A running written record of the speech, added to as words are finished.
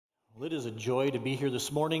Well, it is a joy to be here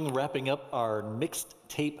this morning, wrapping up our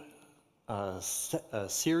Mixtape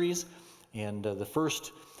series. And the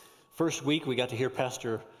first week, we got to hear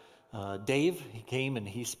Pastor Dave. He came and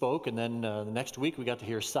he spoke. And then the next week, we got to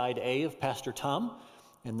hear side A of Pastor Tom.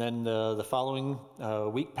 And then the following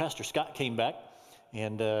week, Pastor Scott came back.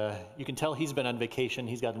 And you can tell he's been on vacation.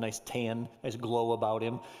 He's got a nice tan, nice glow about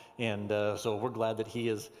him. And so we're glad that he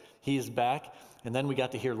is back. And then we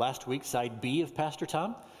got to hear last week side B of Pastor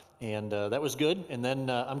Tom. And that was good. And then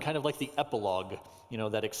I'm kind of like the epilogue,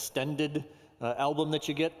 that extended album that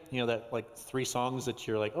you get, that like 3 songs that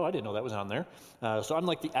you're like, oh, I didn't know that was on there. So I'm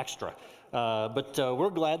like the extra. But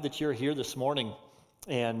we're glad that you're here this morning.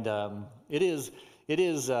 And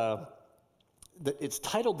it's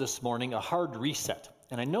titled this morning, A Hard Reset.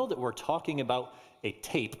 And I know that we're talking about a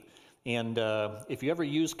tape. And if you ever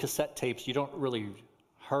use cassette tapes, you don't really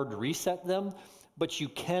hard reset them, but you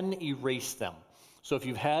can erase them. So if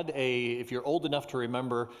you're old enough to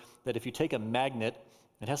remember that if you take a magnet,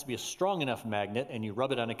 it has to be a strong enough magnet, and you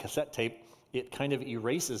rub it on a cassette tape, it kind of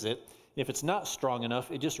erases it. If it's not strong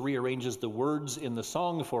enough, it just rearranges the words in the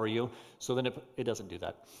song for you, so then it doesn't do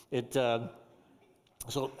that.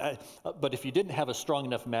 But if you didn't have a strong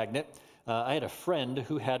enough magnet, I had a friend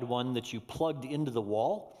who had one that you plugged into the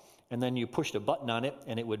wall, and then you pushed a button on it,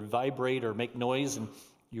 and it would vibrate or make noise, and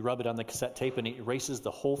you rub it on the cassette tape, and it erases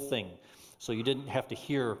the whole thing. So you didn't have to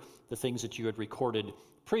hear the things that you had recorded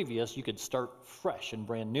previous. You could start fresh and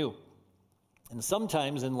brand new. And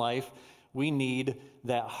sometimes in life, we need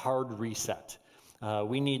that hard reset.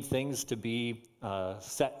 We need things to be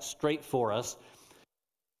set straight for us.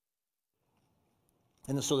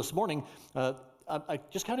 And so this morning, I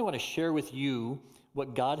just kind of want to share with you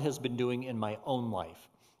what God has been doing in my own life.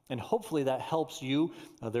 And hopefully that helps you.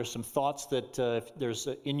 There's some thoughts that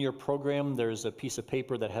in your program, there's a piece of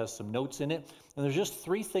paper that has some notes in it. And there's just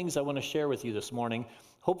 3 things I want to share with you this morning.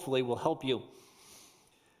 Hopefully will help you.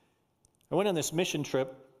 I went on this mission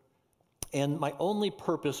trip, and my only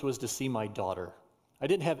purpose was to see my daughter. I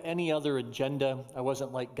didn't have any other agenda. I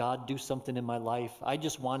wasn't like, God, do something in my life. I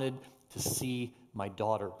just wanted to see my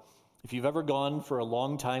daughter. If you've ever gone for a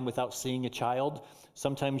long time without seeing a child,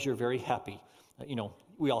 sometimes you're very happy.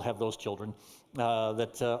 We all have those children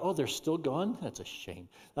they're still gone? That's a shame.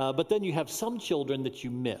 But then you have some children that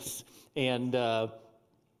you miss. And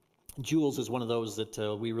Jules is one of those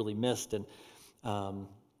that we really missed. And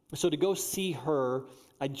so to go see her,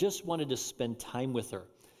 I just wanted to spend time with her.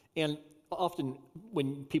 And often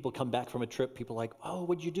when people come back from a trip, people are like, oh,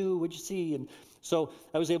 what'd you do? What'd you see? And so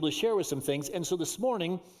I was able to share with some things. And so this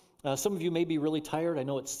morning, some of you may be really tired. I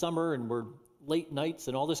know it's summer and we're late nights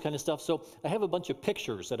and all this kind of stuff. So I have a bunch of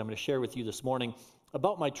pictures that I'm going to share with you this morning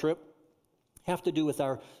about my trip. Have to do with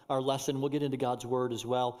our lesson. We'll get into God's Word as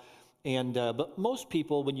well. And but most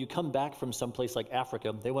people, when you come back from someplace like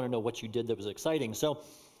Africa, they want to know what you did that was exciting. So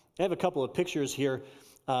I have a couple of pictures here.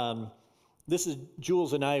 This is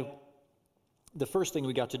Jules and I. The first thing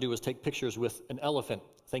we got to do was take pictures with an elephant.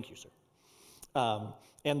 Thank you, sir.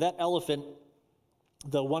 And that elephant,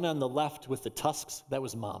 the one on the left with the tusks, that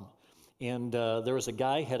was Mom. And there was a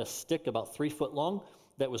guy, had a stick about 3 foot long,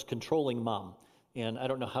 that was controlling Mom. And I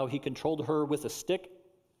don't know how he controlled her with a stick,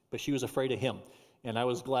 but she was afraid of him. And I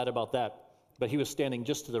was glad about that. But he was standing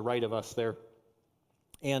just to the right of us there.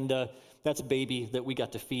 And that's Baby, that we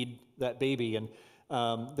got to feed that baby. And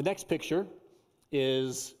the next picture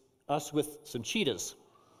is us with some cheetahs.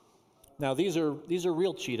 Now, these are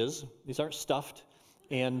real cheetahs. These aren't stuffed.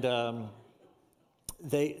 And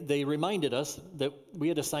they reminded us that we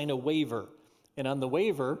had to sign a waiver. And on the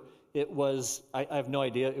waiver, it was, I have no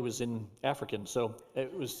idea, it was in African. So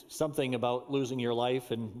it was something about losing your life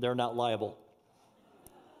and they're not liable.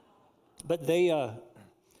 But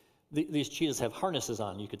these cheetahs have harnesses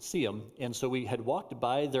on. You could see them. And so we had walked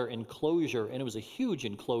by their enclosure, and it was a huge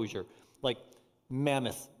enclosure, like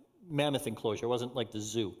mammoth enclosure. It wasn't like the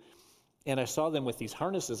zoo. And I saw them with these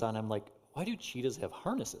harnesses on. I'm like, why do cheetahs have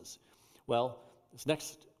harnesses? Well, this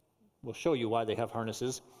next, we'll show you why they have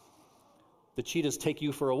harnesses. The cheetahs take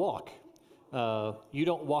you for a walk. You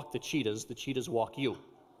don't walk the cheetahs walk you.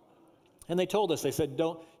 And they told us, they said,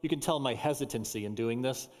 you can tell my hesitancy in doing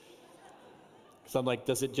this. So I'm like,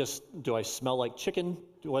 do I smell like chicken?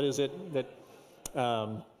 What is it?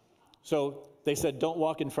 So they said, don't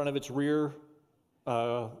walk in front of its rear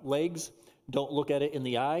legs. Don't look at it in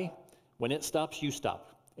the eye. When it stops, you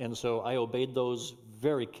stop. And so I obeyed those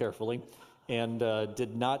very carefully and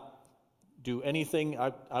did not do anything.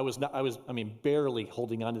 I was barely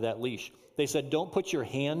holding onto that leash. They said, don't put your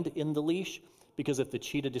hand in the leash, because if the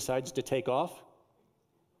cheetah decides to take off,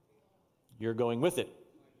 you're going with it.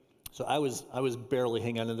 So I was barely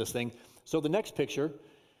hanging on to this thing. So the next picture,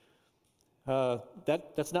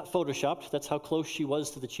 that's not photoshopped. That's how close she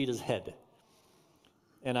was to the cheetah's head.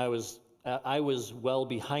 And I was well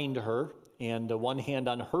behind her, and one hand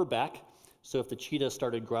on her back. So if the cheetah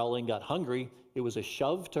started growling, got hungry, it was a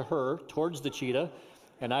shove to her towards the cheetah,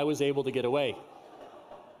 and I was able to get away.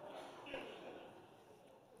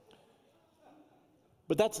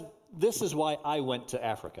 But this is why I went to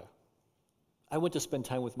Africa. I went to spend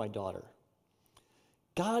time with my daughter.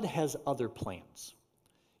 God has other plans.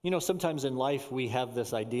 You know, sometimes in life we have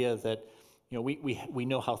this idea that, you know, we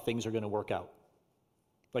know how things are going to work out.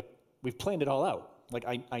 Like, we've planned it all out. Like,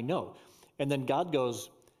 I know. And then God goes,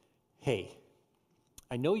 hey,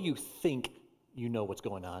 I know you think you know what's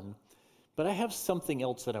going on, but I have something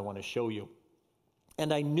else that I want to show you.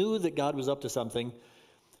 And I knew that God was up to something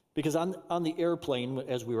because on the airplane,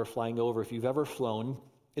 as we were flying over, if you've ever flown,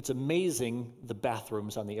 it's amazing the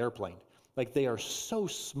bathrooms on the airplane. Like, they are so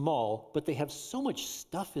small, but they have so much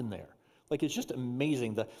stuff in there. Like, it's just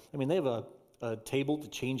amazing. They have a table to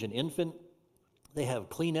change an infant. They have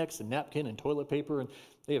Kleenex and napkin and toilet paper, and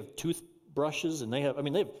they have toothbrushes, and they have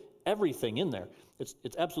everything in there. It's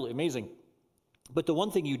absolutely amazing. But the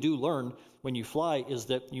one thing you do learn when you fly is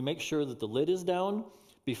that you make sure that the lid is down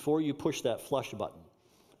before you push that flush button,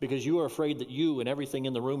 because you are afraid that you and everything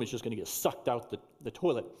in the room is just going to get sucked out the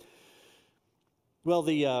toilet. Well,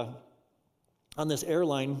 on this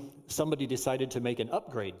airline, somebody decided to make an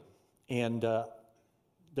upgrade, and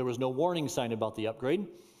there was no warning sign about the upgrade,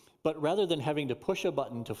 but rather than having to push a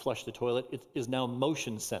button to flush the toilet, it is now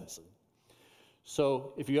motion sensing.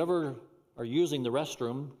 So if you ever are using the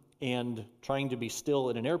restroom and trying to be still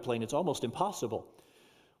in an airplane, it's almost impossible.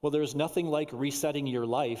 Well, there's nothing like resetting your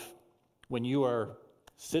life when you are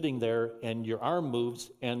sitting there and your arm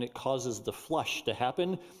moves and it causes the flush to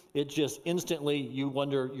happen. It just instantly, you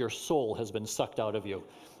wonder, your soul has been sucked out of you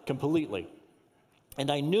completely.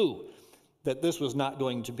 And I knew that this was not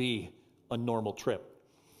going to be a normal trip.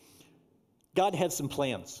 God had some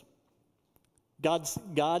plans.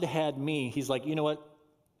 God had me. He's like, you know what?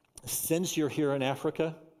 Since you're here in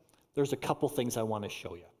Africa, there's a couple things I want to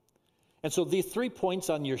show you. And so the 3 points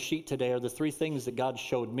on your sheet today are the 3 things that God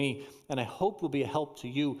showed me, and I hope will be a help to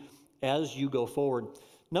you as you go forward.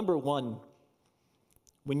 Number 1,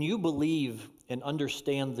 when you believe and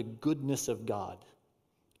understand the goodness of God,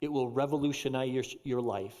 it will revolutionize your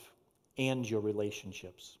life and your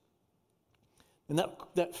relationships. And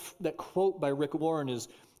that quote by Rick Warren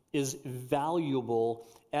is valuable.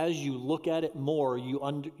 As you look at it more,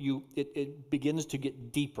 it begins to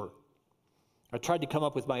get deeper. I tried to come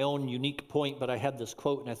up with my own unique point, but I had this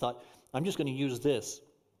quote, and I thought, I'm just going to use this.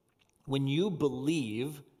 When you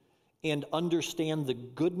believe and understand the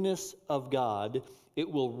goodness of God, it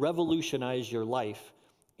will revolutionize your life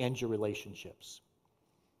and your relationships.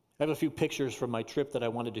 I have a few pictures from my trip that I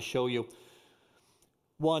wanted to show you.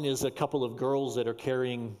 One is a couple of girls that are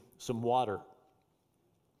carrying some water.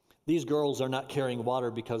 These girls are not carrying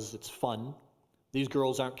water because it's fun. These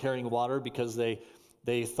girls aren't carrying water because they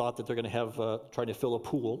thought that they're going to have trying to fill a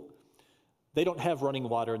pool. They don't have running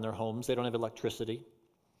water in their homes. They don't have electricity.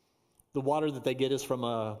 The water that they get is from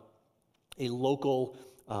a local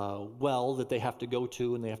well that they have to go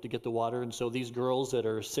to, and they have to get the water. And so these girls that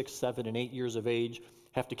are 6, 7, and 8 years of age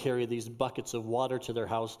have to carry these buckets of water to their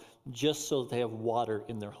house just so that they have water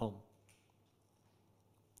in their home.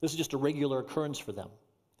 This is just a regular occurrence for them.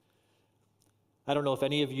 I don't know if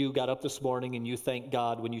any of you got up this morning and you thanked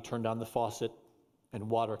God when you turned on the faucet and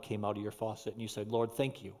water came out of your faucet, and you said, Lord,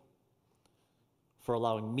 thank you for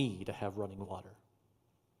allowing me to have running water.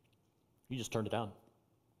 You just turned it on.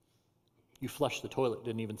 You flushed the toilet,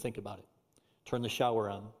 didn't even think about it. Turned the shower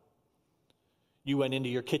on. You went into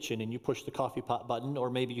your kitchen and you pushed the coffee pot button, or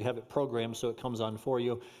maybe you have it programmed so it comes on for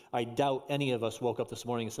you. I doubt any of us woke up this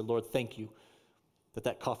morning and said, Lord, thank you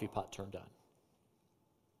that coffee pot turned on.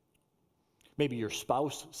 Maybe your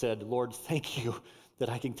spouse said, Lord, thank you that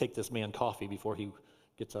I can take this man coffee before he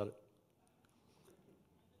gets out of it.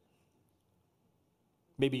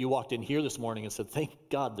 Maybe you walked in here this morning and said, thank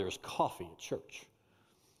God there's coffee at church.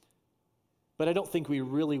 But I don't think we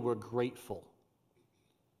really were grateful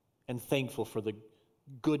and thankful for the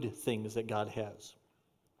good things that God has.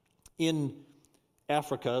 In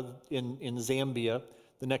Africa, in Zambia,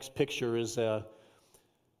 the next picture is a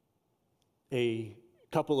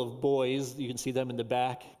couple of boys. You can see them in the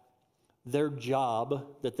back. Their job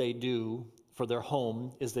that they do for their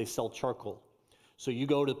home is they sell charcoal. So you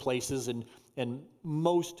go to places, and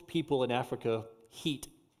most people in Africa heat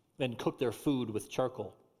and cook their food with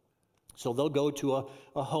charcoal. So they'll go to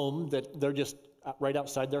a home that they're just right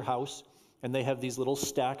outside their house, and they have these little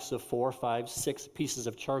stacks of 4, 5, 6 pieces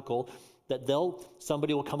of charcoal that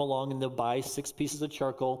somebody will come along and they'll buy 6 pieces of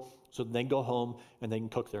charcoal so they can go home and they can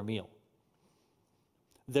cook their meal.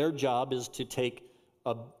 Their job is to take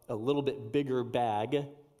a little bit bigger bag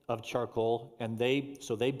of charcoal, and they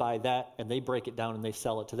buy that and they break it down and they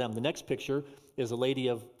sell it to them. The next picture is a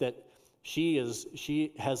lady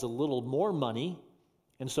she has a little more money,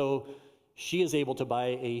 and so she is able to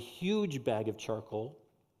buy a huge bag of charcoal,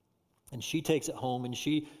 and she takes it home and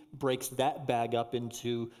she breaks that bag up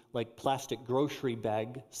into like plastic grocery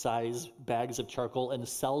bag size bags of charcoal and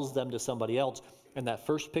sells them to somebody else. And that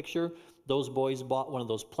first picture, those boys bought one of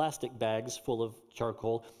those plastic bags full of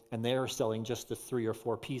charcoal, and they're selling just the 3 or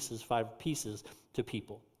 4 pieces, 5 pieces to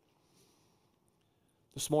people.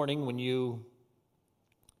 This morning, when you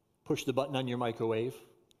pushed the button on your microwave,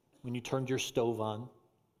 when you turned your stove on,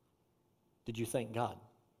 did you thank God?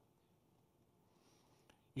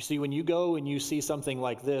 You see, when you go and you see something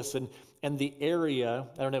like this, and the area,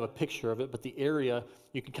 I don't have a picture of it, but the area,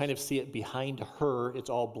 you can kind of see it behind her, it's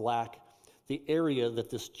all black. The area that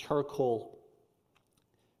this charcoal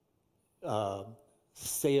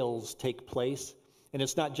sales take place, and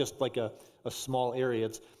it's not just like a small area,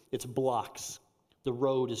 it's blocks. The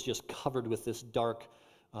road is just covered with this dark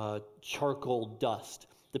charcoal dust.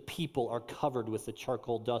 The people are covered with the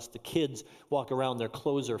charcoal dust. The kids walk around, their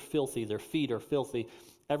clothes are filthy, their feet are filthy.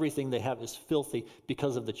 Everything they have is filthy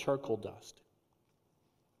because of the charcoal dust.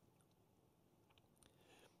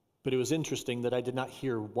 But it was interesting that I did not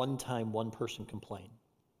hear one time one person complain.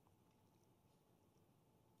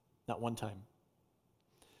 Not one time.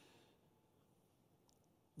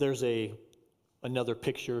 There's another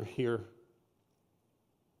picture here.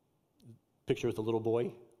 Picture with a little boy.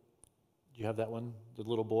 Do you have that one? The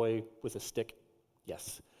little boy with a stick?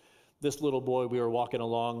 Yes. This little boy, we were walking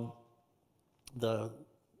along, the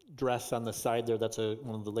dress on the side there, that's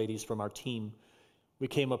one of the ladies from our team. We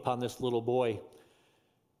came upon this little boy,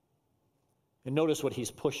 and notice what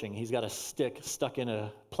he's pushing. He's got a stick stuck in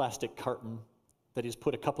a plastic carton that he's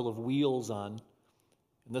put a couple of wheels on,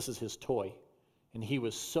 and this is his toy. And he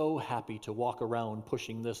was so happy to walk around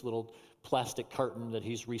pushing this little plastic carton that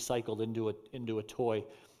he's recycled into a toy,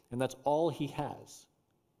 and that's all he has.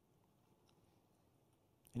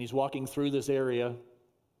 And he's walking through this area.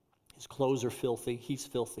 His clothes are filthy. He's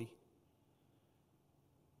filthy.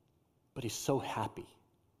 But he's so happy.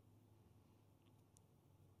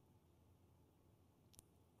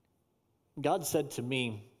 God said to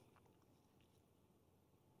me,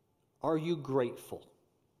 "Are you grateful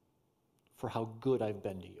for how good I've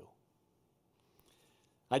been to you?"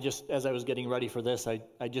 As I was getting ready for this, I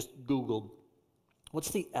just Googled, what's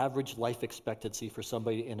the average life expectancy for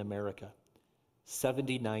somebody in America?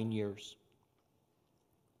 79 years.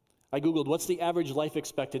 I Googled, what's the average life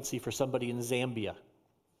expectancy for somebody in Zambia?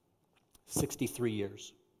 63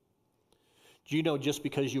 years. Do you know just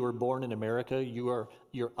because you were born in America, your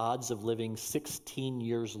odds of living 16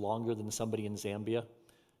 years longer than somebody in Zambia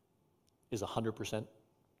is 100%?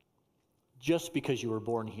 Just because you were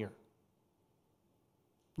born here.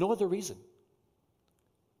 No other reason.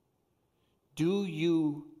 Do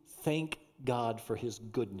you thank God for his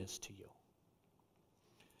goodness to you?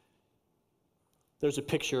 There's a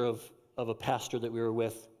picture of a pastor that we were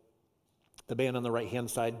with. The man on the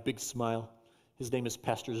right-hand side, big smile. His name is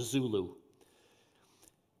Pastor Zulu.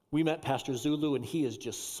 We met Pastor Zulu, and he is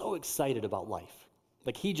just so excited about life.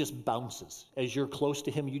 Like, he just bounces. As you're close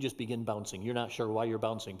to him, you just begin bouncing. You're not sure why you're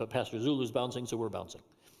bouncing, but Pastor Zulu's bouncing, so we're bouncing.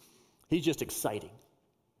 He's just exciting.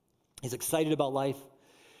 He's excited about life.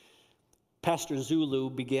 Pastor Zulu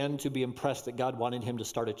began to be impressed that God wanted him to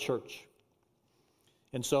start a church.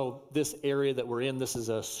 And so this area that we're in, this is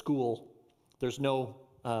a school. There's no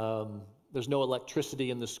electricity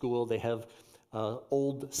in the school. They have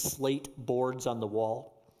old slate boards on the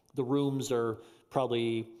wall. The rooms are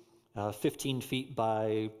probably 15 feet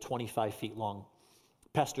by 25 feet long.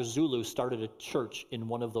 Pastor Zulu started a church in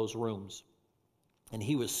one of those rooms. And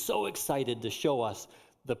he was so excited to show us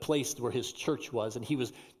the place where his church was. And he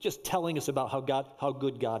was just telling us about how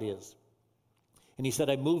good God is. And he said,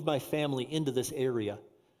 I moved my family into this area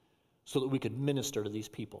so that we could minister to these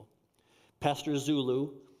people. Pastor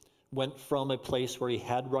Zulu went from a place where he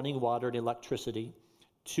had running water and electricity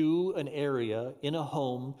to an area in a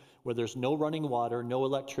home where there's no running water, no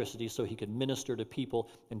electricity, so he could minister to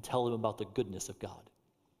people and tell them about the goodness of God.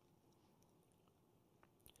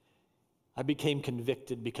 I became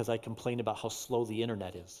convicted because I complained about how slow the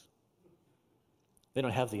internet is. They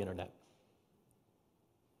don't have the internet.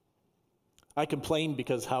 I complained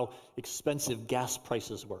because how expensive gas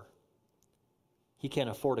prices were. He can't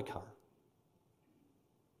afford a car.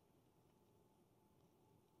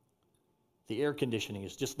 The air conditioning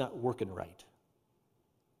is just not working right.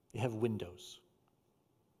 They have windows,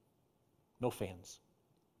 no fans.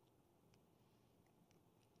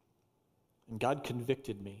 And God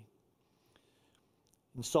convicted me.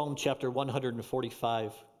 In Psalm chapter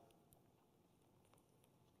 145,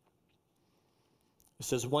 it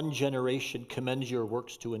says, "One generation commends your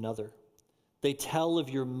works to another. They tell of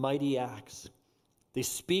your mighty acts. They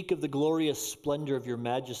speak of the glorious splendor of your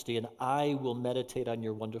majesty, and I will meditate on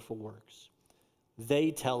your wonderful works.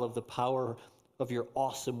 They tell of the power of your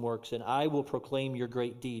awesome works, and I will proclaim your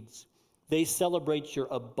great deeds. They celebrate your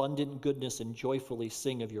abundant goodness and joyfully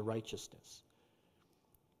sing of your righteousness."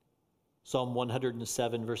 Psalm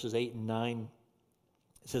 107, verses 8 and 9,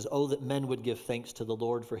 it says, "Oh, that men would give thanks to the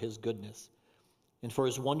Lord for his goodness, and for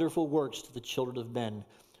his wonderful works to the children of men,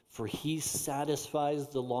 for he satisfies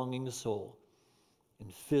the longing soul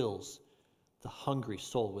and fills the hungry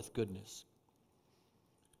soul with goodness."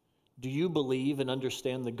 Do you believe and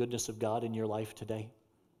understand the goodness of God in your life today?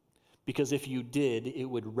 Because if you did, it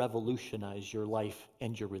would revolutionize your life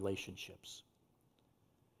and your relationships.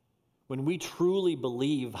 When we truly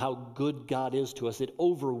believe how good God is to us, it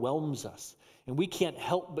overwhelms us, and we can't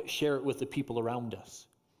help but share it with the people around us.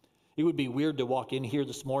 It would be weird to walk in here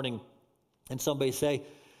this morning and somebody say,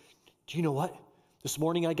 "Do you know what? This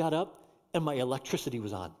morning I got up and my electricity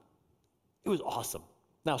was on. It was awesome."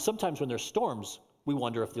 Now, sometimes when there's storms, we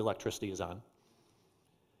wonder if the electricity is on.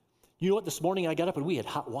 "You know what? This morning I got up and we had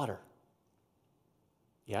hot water."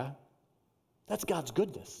 Yeah? That's God's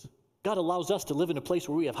goodness. God allows us to live in a place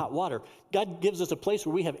where we have hot water. God gives us a place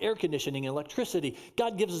where we have air conditioning and electricity.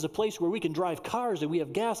 God gives us a place where we can drive cars and we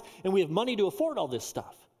have gas and we have money to afford all this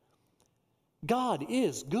stuff. God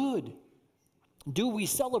is good. Do we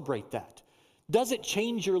celebrate that? Does it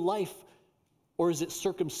change your life, or is it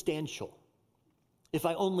circumstantial? If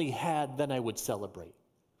I only had, then I would celebrate.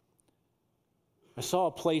 I saw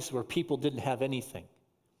a place where people didn't have anything,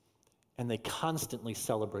 and they constantly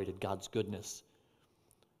celebrated God's goodness.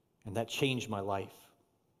 And that changed my life.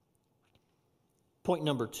 Point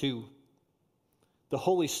number 2, the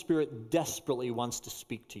Holy Spirit desperately wants to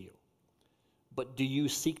speak to you. But do you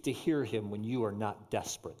seek to hear him when you are not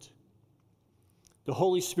desperate? The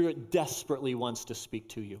Holy Spirit desperately wants to speak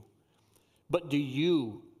to you. But do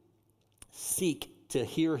you seek to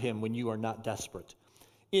hear him when you are not desperate?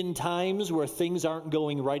 In times where things aren't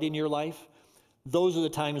going right in your life, those are the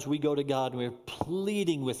times we go to God and we're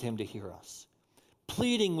pleading with him to hear us,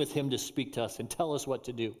 pleading with him to speak to us and tell us what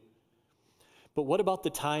to do. But what about the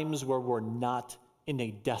times where we're not in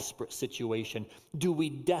a desperate situation? Do we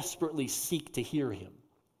desperately seek to hear him?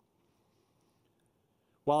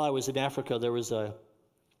 While I was in Africa, there was a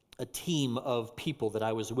team of people that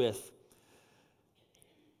I was with.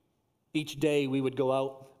 Each day we would go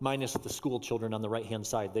out, minus the school children on the right-hand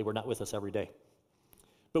side. They were not with us every day.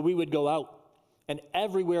 But we would go out, and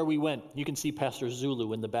everywhere we went, you can see Pastor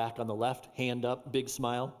Zulu in the back on the left, hand up, big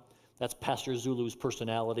smile. That's Pastor Zulu's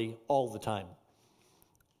personality all the time.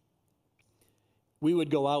 We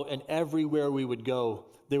would go out, and everywhere we would go,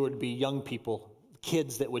 there would be young people,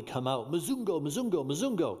 kids that would come out, Mzungo, Mzungo,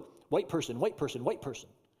 Mzungo, white person, white person, white person.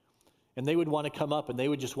 And they would want to come up, and they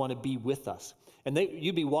would just want to be with us. And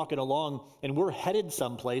you'd be walking along, and we're headed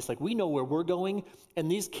someplace, like we know where we're going,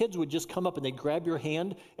 and these kids would just come up, and they'd grab your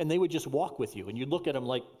hand, and they would just walk with you. And you'd look at them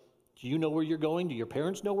like, do you know where you're going? Do your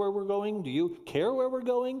parents know where we're going? Do you care where we're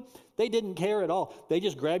going? They didn't care at all. They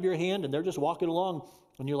just grab your hand, and they're just walking along,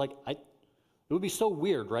 and you're like, it would be so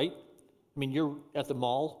weird, right? I mean, you're at the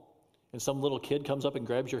mall, and some little kid comes up and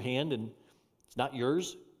grabs your hand, and it's not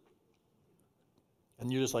yours.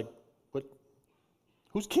 And you're just like, what?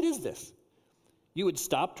 Whose kid is this? You would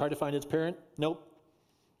stop, try to find its parent. Nope.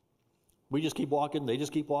 We just keep walking. They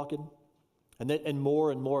just keep walking. And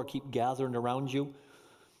more keep gathering around you.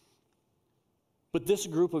 But this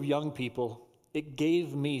group of young people, it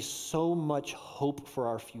gave me so much hope for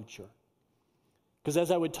our future. Because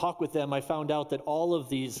as I would talk with them, I found out that all of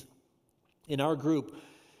these in our group,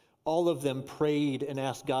 all of them prayed and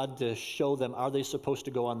asked God to show them, are they supposed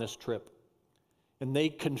to go on this trip? And they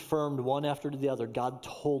confirmed one after the other, God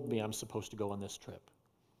told me I'm supposed to go on this trip.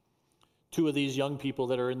 Two of these young people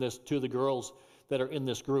that are in this, two of the girls that are in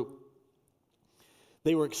this group,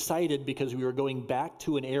 they were excited because we were going back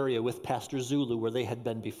to an area with Pastor Zulu where they had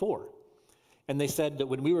been before. And they said that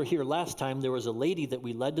when we were here last time, there was a lady that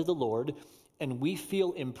we led to the Lord, and we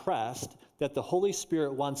feel impressed that the Holy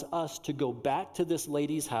Spirit wants us to go back to this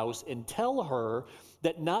lady's house and tell her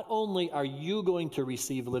that not only are you going to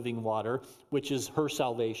receive living water, which is her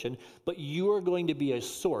salvation, but you are going to be a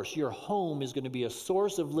source. Your home is going to be a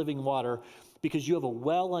source of living water because you have a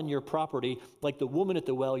well on your property, like the woman at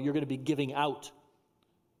the well, you're going to be giving out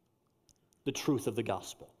the truth of the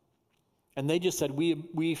gospel. And they just said,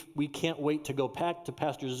 we can't wait to go back to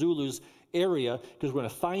Pastor Zulu's area because we're going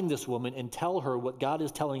to find this woman and tell her what God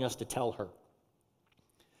is telling us to tell her.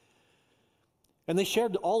 And they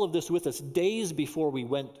shared all of this with us days before we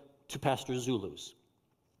went to Pastor Zulu's.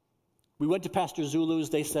 We went to Pastor Zulu's.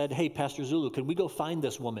 They said, hey, Pastor Zulu, can we go find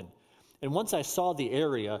this woman? And once I saw the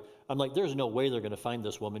area, I'm like, there's no way they're going to find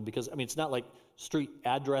this woman because, I mean, it's not like street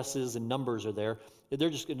addresses and numbers are there.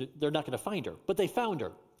 They're not going to find her. But they found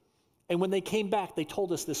her. And when they came back, they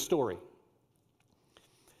told us this story.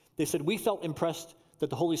 They said, we felt impressed that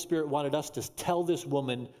the Holy Spirit wanted us to tell this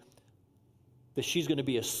woman that she's going to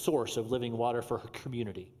be a source of living water for her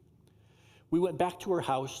community. We went back to her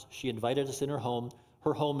house. She invited us in her home.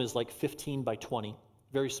 Her home is like 15 by 20,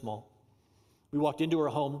 very small. We walked into her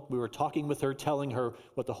home. We were talking with her, telling her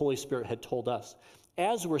what the Holy Spirit had told us.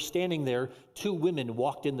 As we're standing there, two women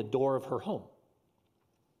walked in the door of her home.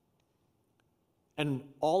 And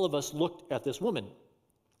all of us looked at this woman.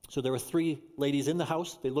 So there were three ladies in the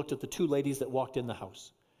house. They looked at the two ladies that walked in the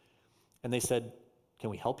house. And they said, can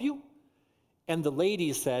we help you? And the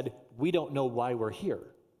ladies said, we don't know why we're here. And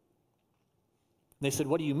they said,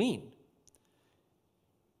 what do you mean?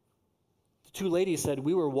 The two ladies said,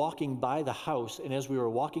 we were walking by the house, and as we were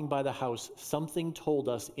walking by the house, something told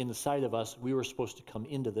us inside of us we were supposed to come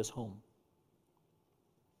into this home.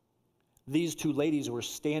 These two ladies were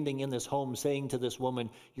standing in this home saying to this woman,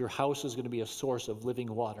 your house is going to be a source of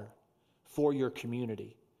living water for your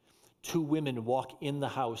community. Two women walk in the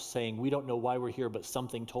house saying, we don't know why we're here, but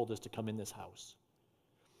something told us to come in this house.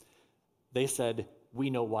 They said, we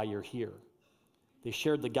know why you're here. They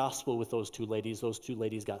shared the gospel with those two ladies. Those two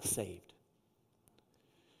ladies got saved.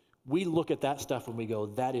 We look at that stuff and we go,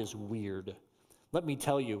 that is weird. Let me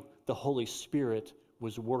tell you, the Holy Spirit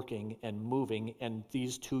was working and moving, and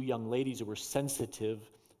these two young ladies were sensitive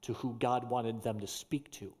to who God wanted them to speak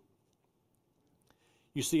to.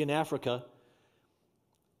 You see, in Africa,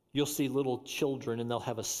 you'll see little children and they'll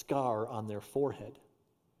have a scar on their forehead.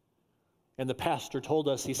 And the pastor told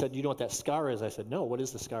us, he said, you know what that scar is? I said, no, what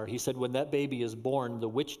is the scar? He said, when that baby is born, the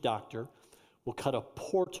witch doctor will cut a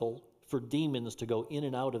portal for demons to go in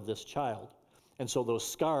and out of this child. And so those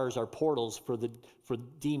scars are portals for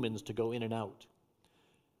demons to go in and out.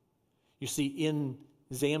 You see, in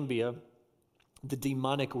Zambia, the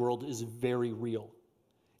demonic world is very real.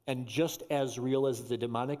 And just as real as the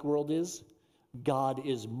demonic world is, God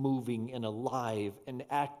is moving and alive and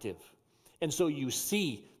active. And so you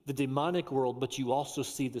see the demonic world, but you also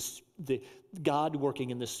see the God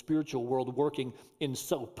working in the spiritual world, working in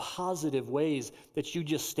so positive ways that you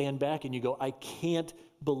just stand back and you go, I can't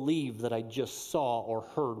believe that I just saw or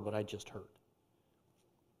heard what I just heard.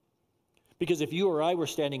 Because if you or I were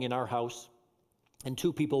standing in our house and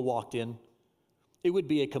two people walked in, it would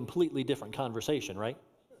be a completely different conversation, right?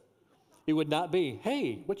 It would not be,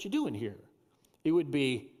 hey, what you doing here? It would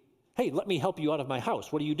be, hey, let me help you out of my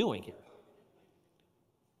house. What are you doing here?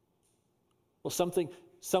 Well, something,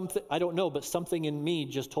 I don't know, but something in me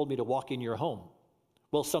just told me to walk in your home.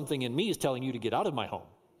 Well, something in me is telling you to get out of my home.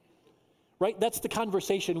 Right? That's the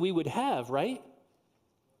conversation we would have, right?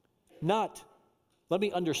 Not, let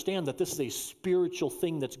me understand that this is a spiritual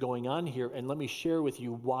thing that's going on here, and let me share with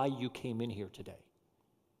you why you came in here today.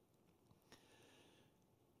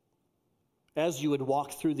 As you would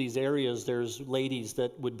walk through these areas, there's ladies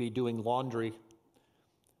that would be doing laundry.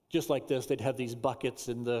 Just like this, they'd have these buckets,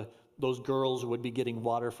 and those girls would be getting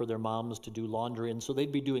water for their moms to do laundry. And so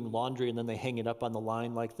they'd be doing laundry, and then they hang it up on the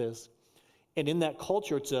line like this. And in that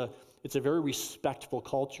culture, it's a very respectful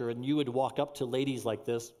culture. And you would walk up to ladies like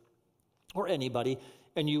this, or anybody,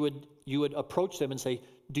 and you would approach them and say,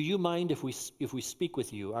 do you mind if we speak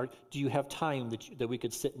with you? Or do you have time that we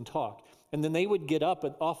could sit and talk? And then they would get up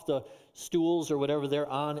and off the stools or whatever they're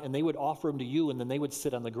on, and they would offer them to you, and then they would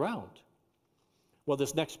sit on the ground. Well,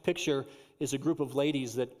 this next picture is a group of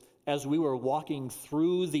ladies that, as we were walking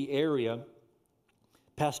through the area,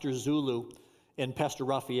 Pastor Zulu and Pastor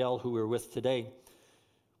Raphael, who we're with today,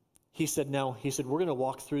 he said, we're going to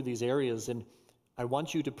walk through these areas, and I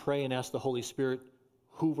want you to pray and ask the Holy Spirit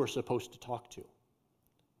who we're supposed to talk to.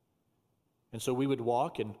 And so we would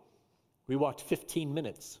walk, and we walked 15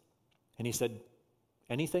 minutes. And he said,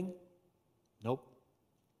 anything? Nope.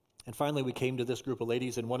 And finally we came to this group of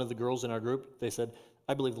ladies, and one of the girls in our group, they said,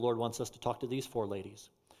 I believe the Lord wants us to talk to these 4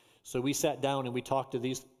 ladies. So we sat down and we talked to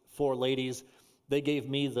these 4 ladies. They gave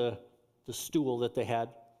me the stool that they had.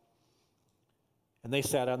 And they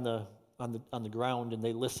sat on the ground and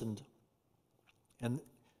they listened. And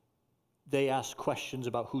they asked questions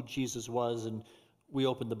about who Jesus was, and we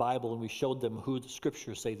opened the Bible and we showed them who the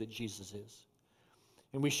scriptures say that Jesus is.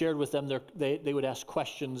 And we shared with them, they would ask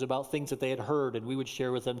questions about things that they had heard, and we would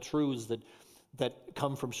share with them truths that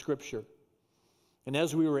come from Scripture. And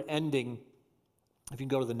as we were ending, if you can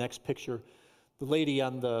go to the next picture, the lady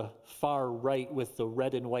on the far right with the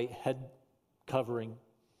red and white head covering,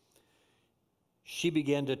 she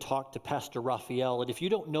began to talk to Pastor Raphael. And if you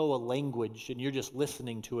don't know a language and you're just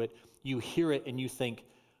listening to it, you hear it and you think,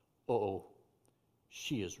 uh-oh,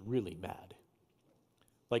 she is really mad.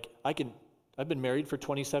 Like, I've been married for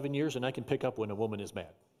 27 years and I can pick up when a woman is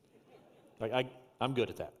mad. Like, I'm good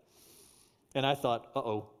at that. And I thought,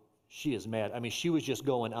 uh-oh, she is mad. I mean, she was just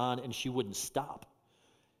going on and she wouldn't stop.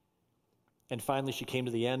 And finally she came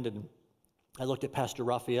to the end, and I looked at Pastor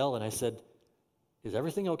Raphael and I said, is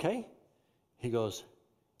everything okay? He goes,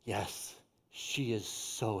 yes, she is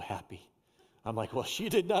so happy. I'm like, well, she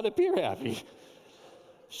did not appear happy.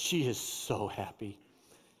 She is so happy.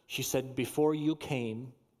 She said, before you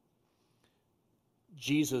came,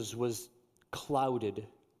 Jesus was clouded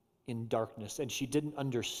in darkness, and she didn't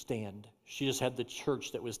understand. She just had the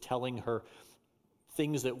church that was telling her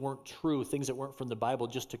things that weren't true, things that weren't from the Bible,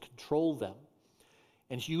 just to control them.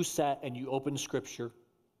 And you sat and you opened Scripture,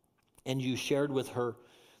 and you shared with her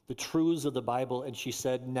the truths of the Bible, and she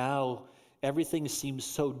said, now everything seems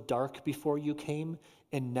so dark before you came,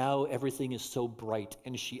 and now everything is so bright,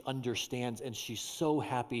 and she understands, and she's so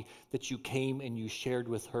happy that you came and you shared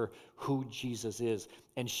with her who Jesus is.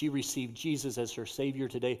 And she received Jesus as her Savior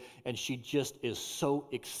today, and she just is so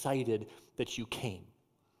excited that you came.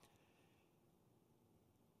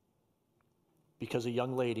 Because a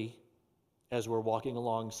young lady, as we're walking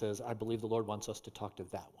along, says, I believe the Lord wants us to talk to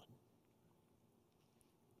that one.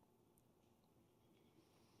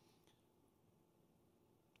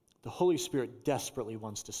 The Holy Spirit desperately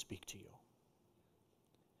wants to speak to you.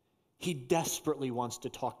 He desperately wants to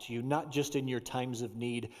talk to you, not just in your times of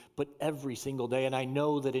need, but every single day. And I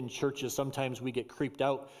know that in churches sometimes we get creeped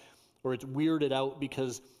out or it's weirded out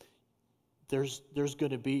because there's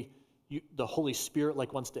going to be, the Holy Spirit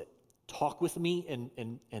wants to talk with me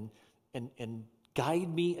and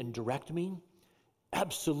guide me and direct me.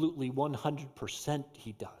 Absolutely 100%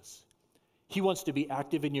 he does. He wants to be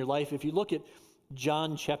active in your life. If you look at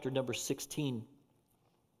John chapter number 16,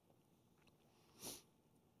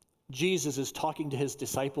 Jesus is talking to his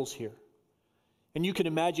disciples here. And you can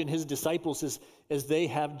imagine his disciples as they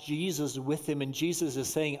have Jesus with him, and Jesus is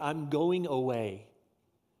saying, I'm going away.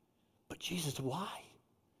 But Jesus, why?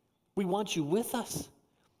 We want you with us.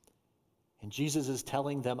 And Jesus is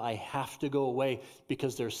telling them, I have to go away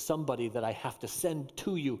because there's somebody that I have to send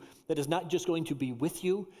to you that is not just going to be with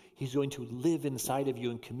you, he's going to live inside of you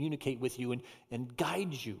and communicate with you and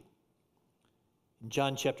guide you. In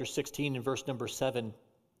John chapter 16 and verse number 7, it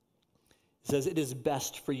says, it is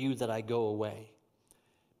best for you that I go away,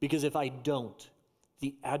 because if I don't,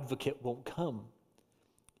 the advocate won't come.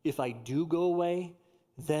 If I do go away,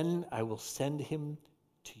 then I will send him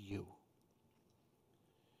to you.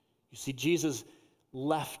 You see, Jesus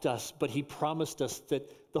left us, but he promised us that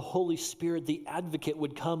the Holy Spirit, the advocate,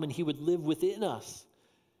 would come and he would live within us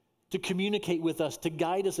to communicate with us, to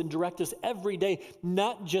guide us and direct us every day,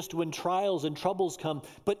 not just when trials and troubles come,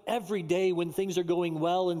 but every day when things are going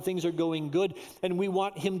well and things are going good, and we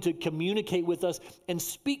want him to communicate with us and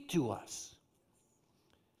speak to us.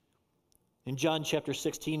 In John chapter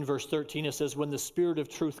 16, verse 13, it says, when the Spirit of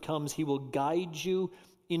truth comes, he will guide you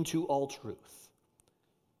into all truth.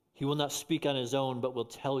 He will not speak on his own, but will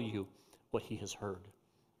tell you what he has heard.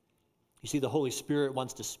 You see, the Holy Spirit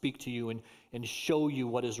wants to speak to you and show you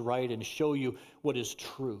what is right and show you what is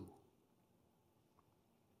true.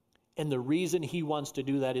 And the reason he wants to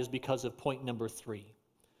do that is because of point number 3.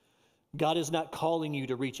 God is not calling you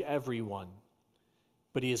to reach everyone,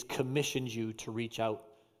 but he has commissioned you to reach out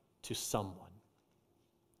to someone.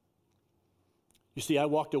 You see, I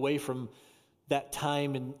walked away from that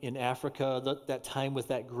time in Africa, that time with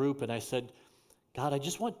that group, and I said, God, I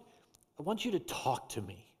want you to talk to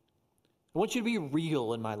me. I want you to be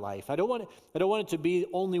real in my life. I don't want it to be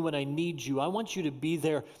only when I need you. I want you to be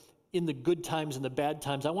there in the good times and the bad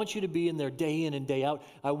times. I want you to be in there day in and day out.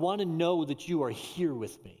 I want to know that you are here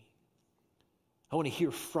with me. I want to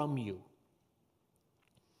hear from you.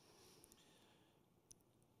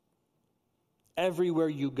 Everywhere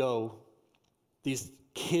you go, these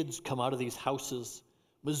kids come out of these houses,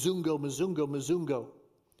 Mzungo, Mzungo, Mzungo.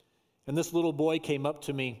 And this little boy came up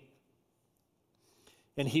to me,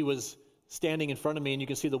 and he was standing in front of me, and you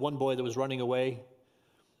can see the one boy that was running away.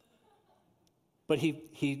 But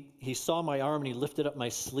he saw my arm, and he lifted up my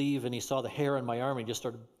sleeve, and he saw the hair on my arm, and he just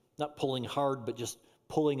started not pulling hard, but just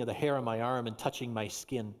pulling of the hair on my arm and touching my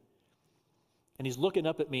skin. And he's looking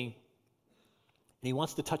up at me, and he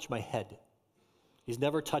wants to touch my head. He's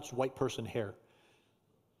never touched white person hair.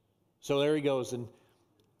 So there he goes, and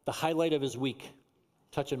the highlight of his week,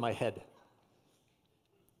 touching my head.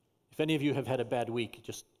 If any of you have had a bad week,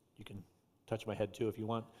 you can touch my head too if you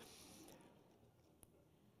want.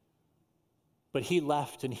 But he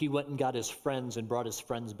left, and he went and got his friends and brought his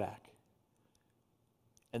friends back.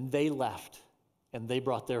 And they left, and they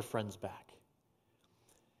brought their friends back.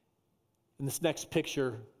 In this next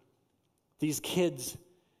picture, these kids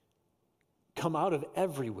come out of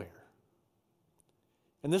everywhere.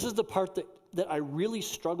 And this is the part that I really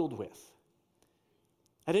struggled with.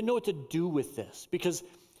 I didn't know what to do with this, because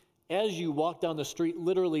as you walk down the street,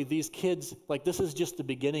 literally these kids, like this is just the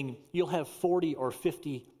beginning. You'll have 40 or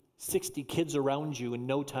 50, 60 kids around you in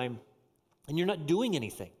no time, and you're not doing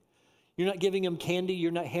anything. You're not giving them candy,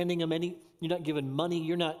 you're not handing them you're not giving money,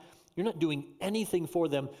 you're not doing anything for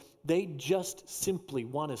them. They just simply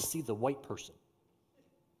want to see the white person.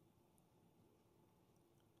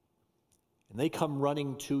 And they come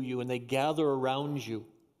running to you, and they gather around you.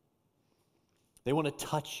 They want to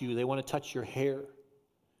touch you. They want to touch your hair.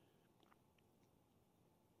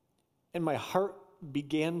 And my heart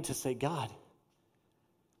began to say, God,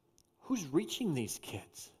 who's reaching these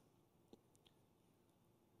kids?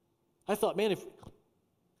 I thought, man,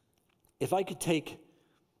 if I could take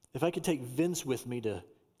Vince with me to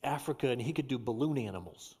Africa and he could do balloon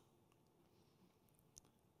animals.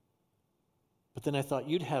 But then I thought,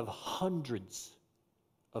 you'd have hundreds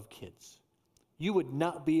of kids. You would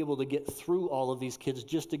not be able to get through all of these kids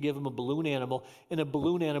just to give them a balloon animal, and a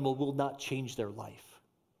balloon animal will not change their life.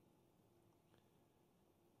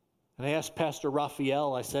 And I asked Pastor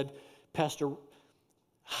Raphael, I said, Pastor,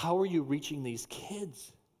 how are you reaching these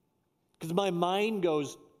kids? Because my mind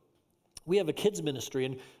goes, we have a kids ministry,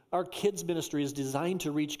 and our kids ministry is designed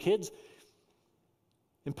to reach kids.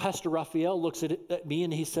 And Pastor Raphael looks at me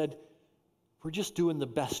and he said, we're just doing the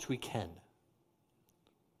best we can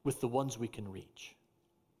with the ones we can reach.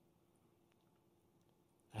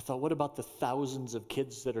 I thought, what about the thousands of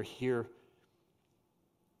kids that are here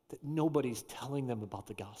that nobody's telling them about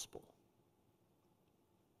the gospel?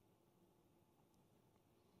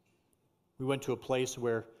 We went to a place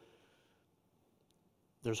where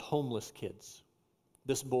there's homeless kids.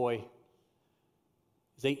 This boy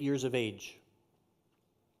is 8 years of age.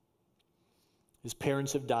 His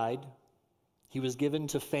parents have died. He was given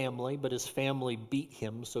to family, but his family beat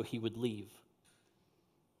him so he would leave.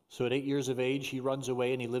 So at 8 years of age, he runs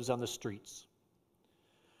away and he lives on the streets.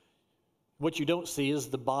 What you don't see is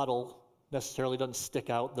the bottle necessarily doesn't stick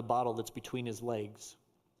out, the bottle that's between his legs.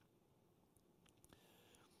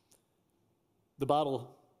 The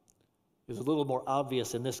bottle is a little more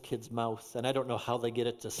obvious in this kid's mouth, and I don't know how they get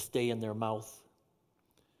it to stay in their mouth.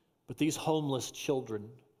 But these homeless children,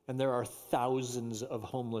 and there are thousands of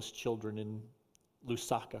homeless children in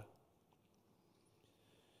Lusaka,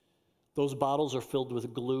 those bottles are filled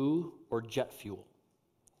with glue or jet fuel,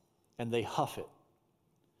 and they huff it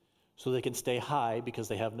so they can stay high because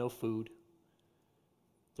they have no food.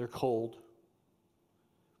 They're cold.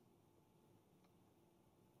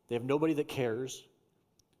 They have nobody that cares.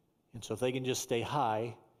 And so if they can just stay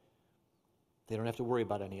high, they don't have to worry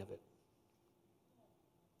about any of it.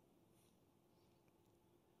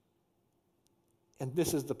 And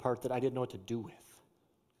this is the part that I didn't know what to do with.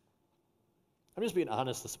 I'm just being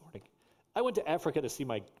honest this morning. I went to Africa to see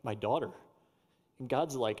my daughter, and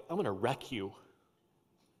God's like, I'm going to wreck you.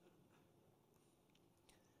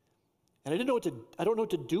 And I don't know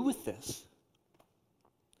what to do with this.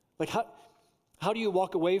 Like, how do you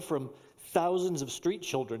walk away from thousands of street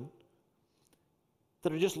children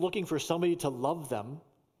that are just looking for somebody to love them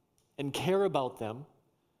and care about them?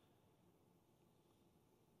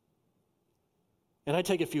 And I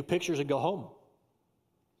take a few pictures and go home.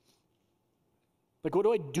 Like, what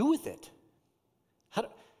do I do with it?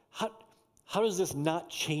 How does this not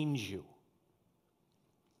change you?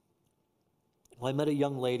 Well, I met a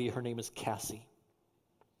young lady. Her name is Cassie.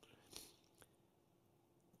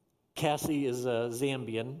 Cassie is a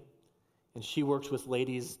Zambian, and she works with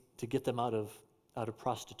ladies to get them out of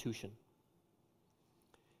prostitution.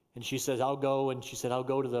 And she says, I'll go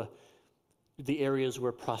to the areas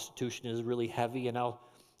where prostitution is really heavy, and I'll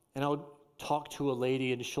talk to a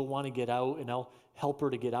lady, and she'll want to get out, and I'll help her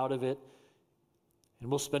to get out of it. And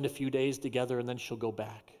we'll spend a few days together, and then she'll go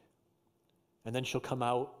back. And then she'll come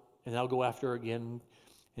out, and I'll go after her again.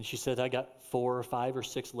 And she said, I got 4 or 5 or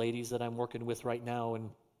 6 ladies that I'm working with right now, and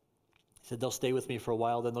said they'll stay with me for a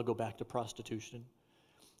while, then they'll go back to prostitution.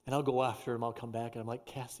 And I'll go after them, I'll come back, and I'm like,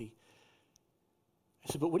 Cassie,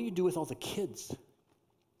 I said, but what do you do with all the kids?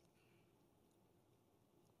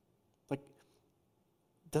 Like,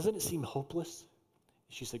 doesn't it seem hopeless?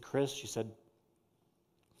 She said, Chris, she said,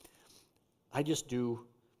 I just do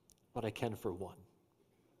what I can for one.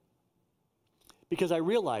 Because I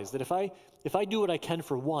realize that if I do what I can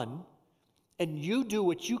for one, and you do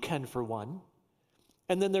what you can for one,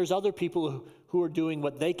 and then there's other people who are doing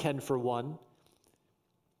what they can for one,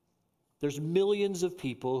 there's millions of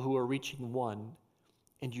people who are reaching one,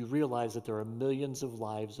 and you realize that there are millions of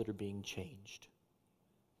lives that are being changed.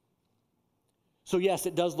 So yes,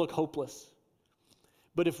 it does look hopeless.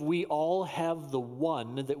 But if we all have the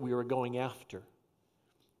one that we are going after,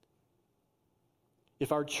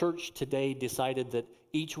 if our church today decided that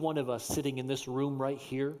each one of us sitting in this room right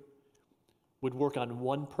here would work on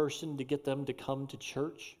one person to get them to come to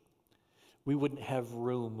church, we wouldn't have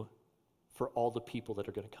room for all the people that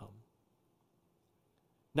are going to come.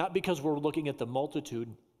 Not because we're looking at the multitude,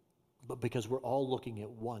 but because we're all looking at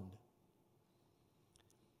one.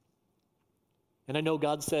 And I know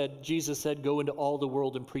Jesus said, go into all the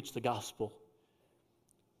world and preach the gospel.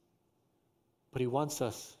 But he wants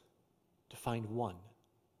us to find one.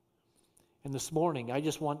 And this morning, I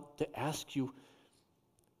just want to ask you,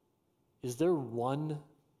 is there one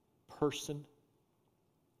person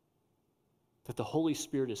that the Holy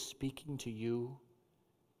Spirit is speaking to you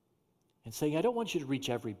and saying, I don't want you to reach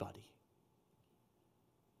everybody,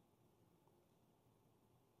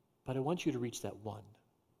 but I want you to reach that one?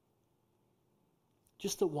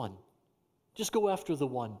 Just the one. Just go after the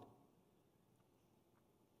one.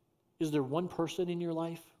 Is there one person in your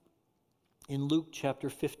life? In Luke chapter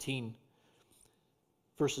 15,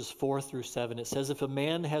 verses 4 through 7, it says, if a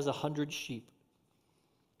man has 100 sheep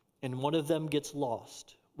and one of them gets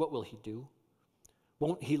lost, what will he do?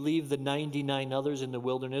 Won't he leave the 99 others in the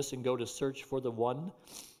wilderness and go to search for the one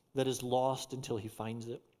that is lost until he finds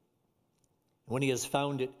it? When he has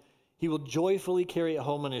found it, he will joyfully carry it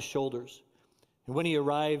home on his shoulders. And when he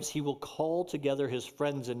arrives, he will call together his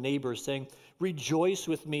friends and neighbors, saying, rejoice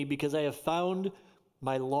with me, because I have found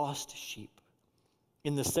my lost sheep.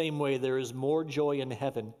 In the same way, there is more joy in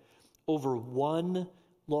heaven over one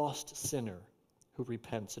lost sinner who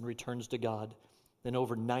repents and returns to God than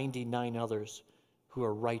over 99 others who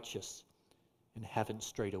are righteous and haven't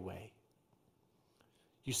strayed away.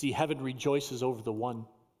 You see, heaven rejoices over the one.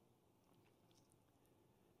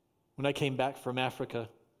 When I came back from Africa,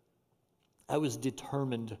 I was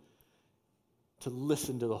determined to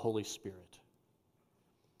listen to the Holy Spirit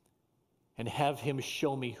and have him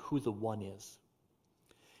show me who the one is.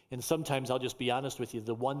 And sometimes, I'll just be honest with you,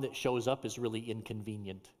 the one that shows up is really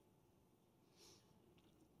inconvenient.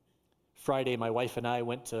 Friday, my wife and I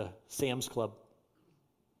went to Sam's Club.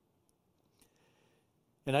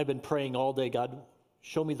 And I've been praying all day, God,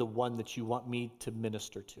 show me the one that you want me to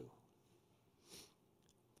minister to.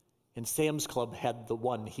 And Sam's Club had the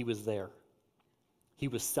one. He was there. He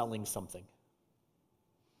was selling something.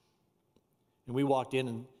 And we walked in,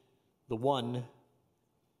 and the one,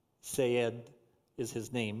 Sayed is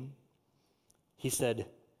his name, he said,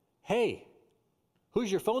 hey,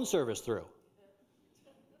 who's your phone service through?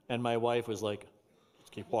 And my wife was like, let's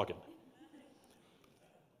keep walking.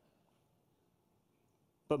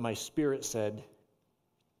 But my spirit said,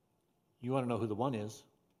 you want to know who the one is?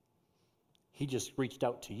 He just reached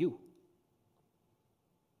out to you.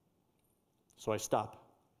 So I stop.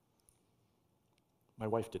 My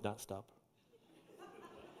wife did not stop.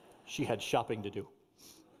 She had shopping to do.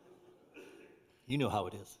 You know how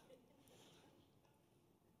it is.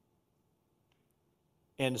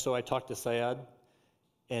 And so I talked to Syed,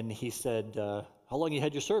 and he said, how long you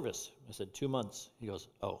had your service? I said, 2 months. He goes,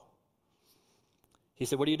 oh. He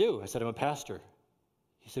said, what do you do? I said, I'm a pastor.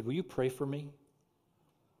 He said, will you pray for me?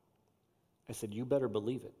 I said, you better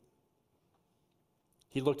believe it.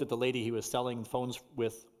 He looked at the lady he was selling phones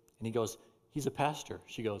with, and he goes, he's a pastor.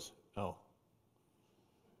 She goes, oh.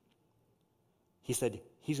 He said,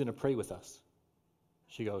 he's going to pray with us.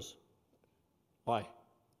 She goes, why?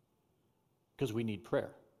 Because we need prayer.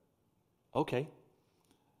 Okay.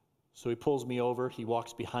 So he pulls me over. He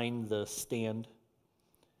walks behind the stand.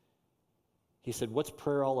 He said, what's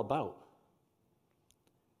prayer all about?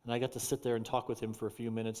 And I got to sit there and talk with him for a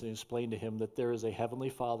few minutes and explain to him that there is a Heavenly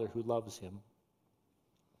Father who loves him,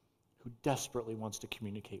 who desperately wants to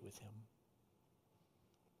communicate with him,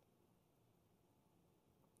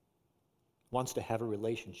 wants to have a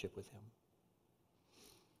relationship with him.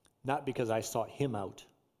 Not because I sought him out.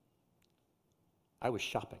 I was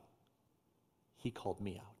shopping. He called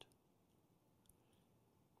me out.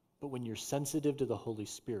 But when you're sensitive to the Holy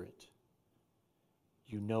Spirit,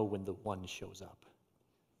 you know when the one shows up.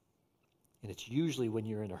 And it's usually when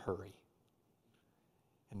you're in a hurry.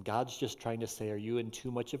 And God's just trying to say, are you in too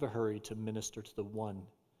much of a hurry to minister to the one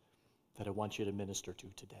that I want you to minister to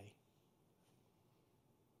today?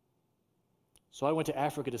 So I went to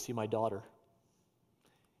Africa to see my daughter.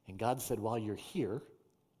 And God said, while you're here,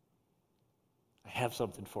 I have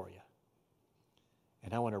something for you.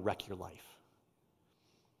 And I want to wreck your life.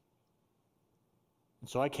 And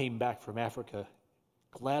so I came back from Africa,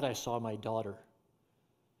 glad I saw my daughter,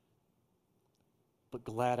 but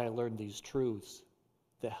glad I learned these truths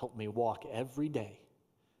that help me walk every day,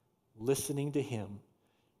 listening to him,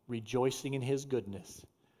 rejoicing in his goodness,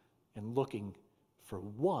 and looking for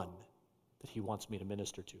one that he wants me to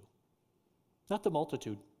minister to. Not the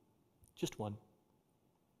multitude, just one.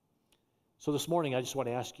 So this morning, I just want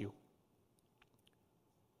to ask you,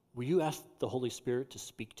 will you ask the Holy Spirit to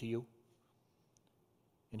speak to you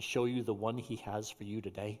and show you the one he has for you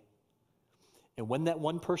today? And when that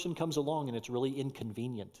one person comes along and it's really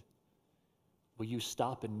inconvenient, will you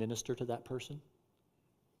stop and minister to that person?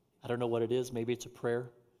 I don't know what it is. Maybe it's a prayer.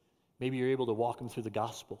 Maybe you're able to walk them through the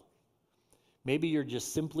gospel. Maybe you're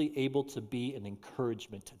just simply able to be an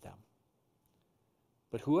encouragement to them.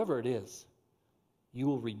 But whoever it is, you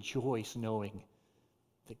will rejoice knowing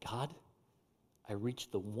that, God, I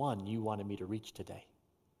reached the one you wanted me to reach today.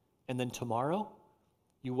 And then tomorrow,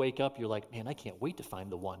 you wake up, you're like, man, I can't wait to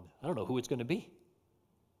find the one. I don't know who it's going to be.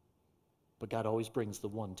 But God always brings the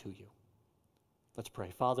one to you. Let's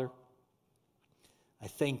pray. Father, I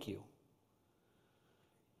thank you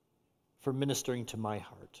for ministering to my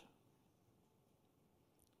heart.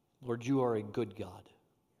 Lord, you are a good God.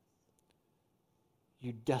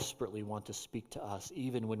 You desperately want to speak to us,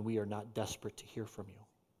 even when we are not desperate to hear from you.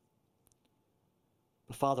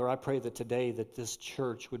 But Father, I pray that today that this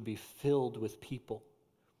church would be filled with people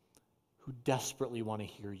who desperately want to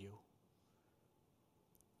hear you,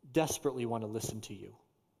 desperately want to listen to you,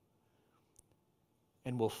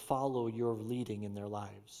 and will follow your leading in their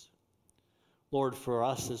lives. Lord, for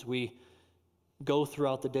us as we go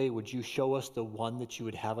throughout the day, would you show us the one that you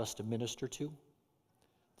would have us to minister to?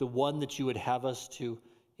 The one that you would have us to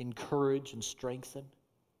encourage and strengthen?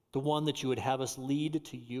 The one that you would have us lead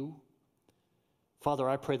to you? Father,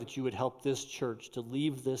 I pray that you would help this church to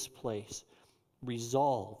leave this place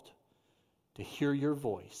resolved to hear your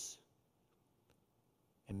voice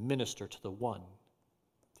and minister to the one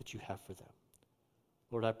that you have for them.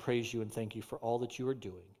 Lord, I praise you and thank you for all that you are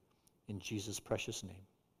doing. In Jesus' precious name,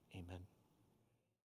 amen.